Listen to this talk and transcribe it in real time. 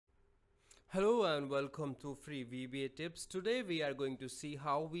Hello and welcome to free VBA tips. Today we are going to see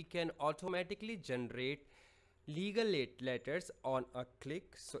how we can automatically generate legal letters on a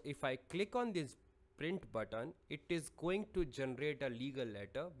click. So if I click on this print button, it is going to generate a legal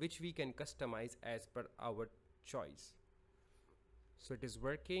letter which we can customize as per our choice. So it is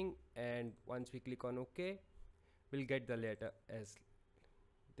working, and once we click on OK, we'll get the letter as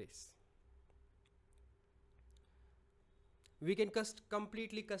this. We can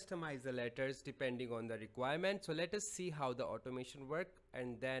completely customize the letters depending on the requirement. So let us see how the automation work,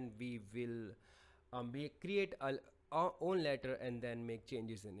 and then we will create our own letter and then make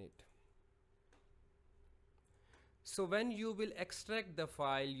changes in it. So when you will extract the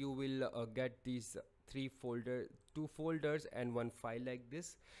file, you will get these two folders and one file like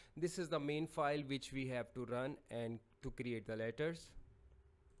this. This is the main file which we have to run and to create the letters.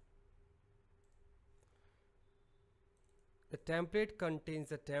 The template contains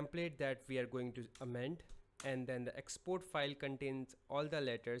the template that we are going to amend, and then the export file contains all the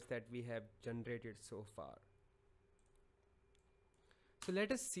letters that we have generated so far. So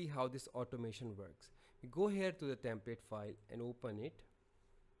let us see how this automation works. We go here to the template file and open it.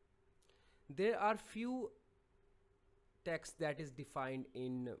 There are few text that is defined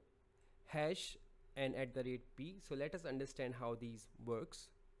in hash and @p. So let us understand how these works.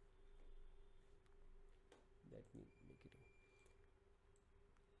 Let me make it.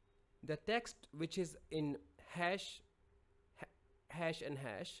 The text which is in hash and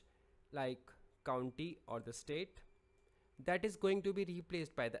hash, like county or the state, that is going to be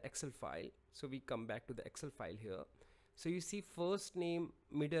replaced by the Excel file. So we come back to the Excel file here. So you see first name,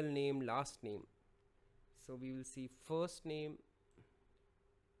 middle name, last name. So we will see first name,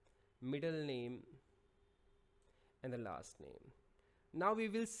 middle name, and the last name. Now we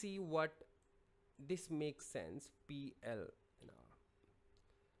will see what this makes sense, PL and R.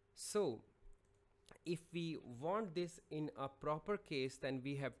 So if we want this in a proper case, then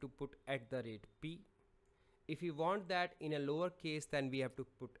we have to put @p. If we want that in a lower case, then we have to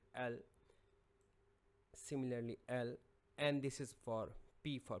put L. Similarly L, and this is for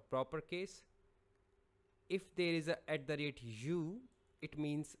P for proper case. If there is a @u, it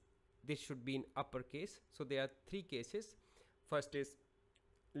means this should be in uppercase. So there are three cases. First is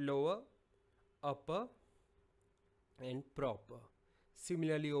lower, upper, and proper.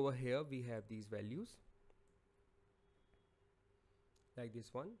 Similarly over here we have these values like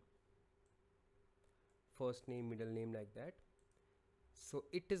this one, first name, middle name, like that. So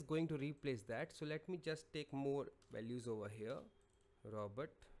it is going to replace that. So let me just take more values over here.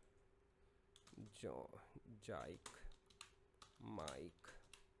 Robert, John, Jike, Mike,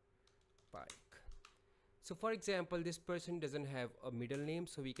 Pike. So for example, this person doesn't have a middle name,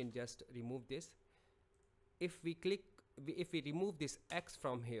 so we can just remove this. If we remove this X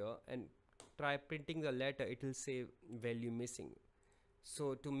from here and try printing the letter, it will say value missing.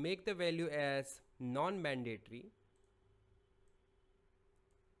 So to make the value as non-mandatory,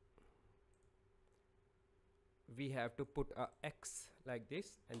 we have to put a X like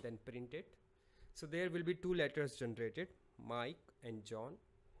this and then print it. So there will be two letters generated, Mike and John.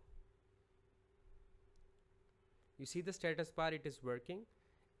 You see the status bar, it is working.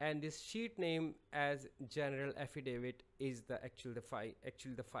 And this sheet name as general affidavit is the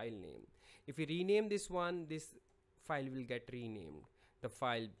file name. If we rename this one, this file will get renamed, the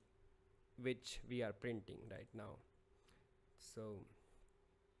file which we are printing right now. So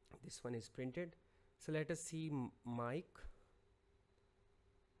this one is printed. So let us see Mike.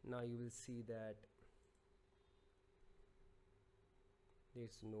 Now you will see that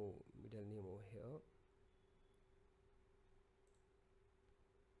there's no middle name over here.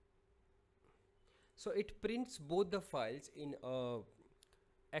 So it prints both the files in a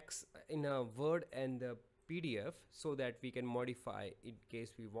Word and the PDF, so that we can modify in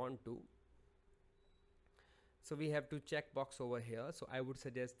case we want to. So we have to check box over here. So I would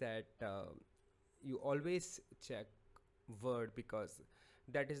suggest that you always check Word, because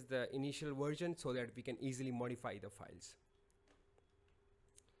that is the initial version, so that we can easily modify the files.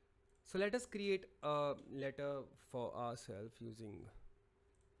 So let us create a letter for ourselves using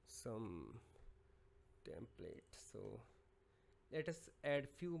some template. So let us add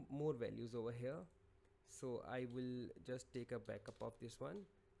few more values over here. So I will just take a backup of this one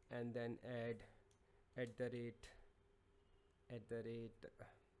and then add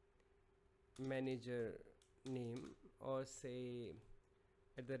manager name, or say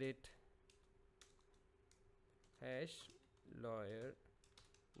hash lawyer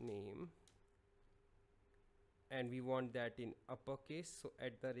name, and we want that in uppercase. So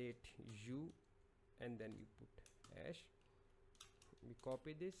 @u, and then we put hash. We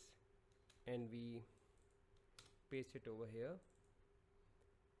copy this and we paste it over here.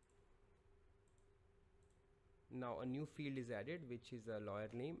 Now a new field is added, which is a lawyer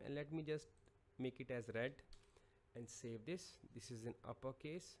name, and let me just make it as red and save this. This is in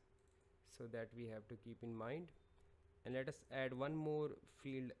uppercase, so that we have to keep in mind. And let us add one more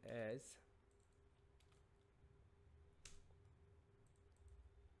field as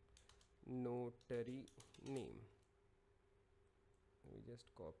notary name. We just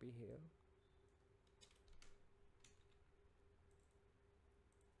copy here.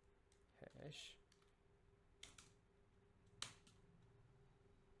 Hash.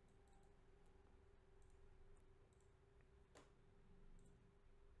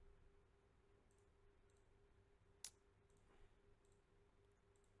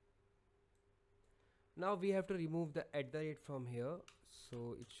 Now we have to remove the @ from here,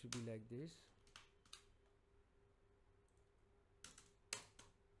 so it should be like this.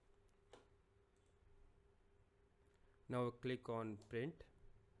 Now click on print,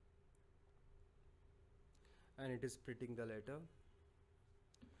 and it is printing the letter.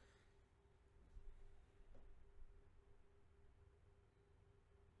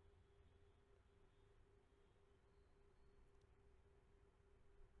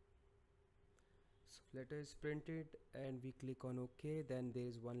 So letter is printed, and we click on OK. Then there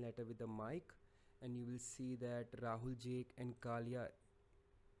is one letter with the mic, and you will see that Rahul, Jake and Kalia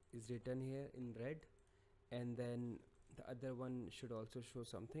is written here in red, and then the other one should also show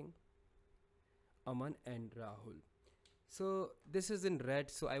something, Aman and Rahul. So this is in red,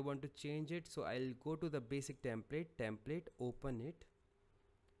 so I want to change it. So I'll go to the basic template, open it,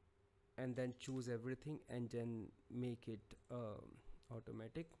 and then choose everything, and then make it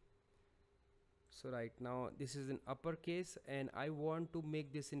automatic. So right now this is in uppercase, and I want to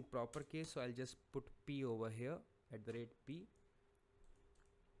make this in proper case, so I'll just put P over here, @P,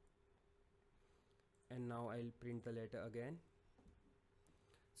 and now I'll print the letter again.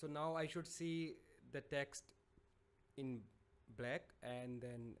 So now I should see the text in black, and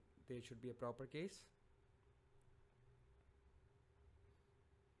then there should be a proper case.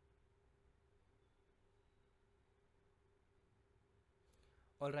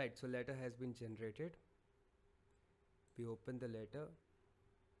 Alright, so letter has been generated. We open the letter,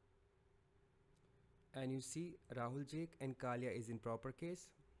 and you see Rahul, Jake and Kalia is in proper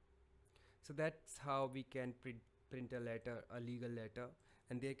case. So that's how we can print a letter, a legal letter,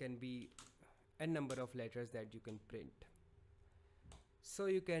 and there can be a number of letters that you can print. So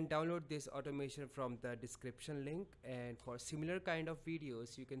you can download this automation from the description link, and for similar kind of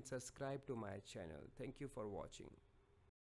videos you can subscribe to my channel. Thank you for watching.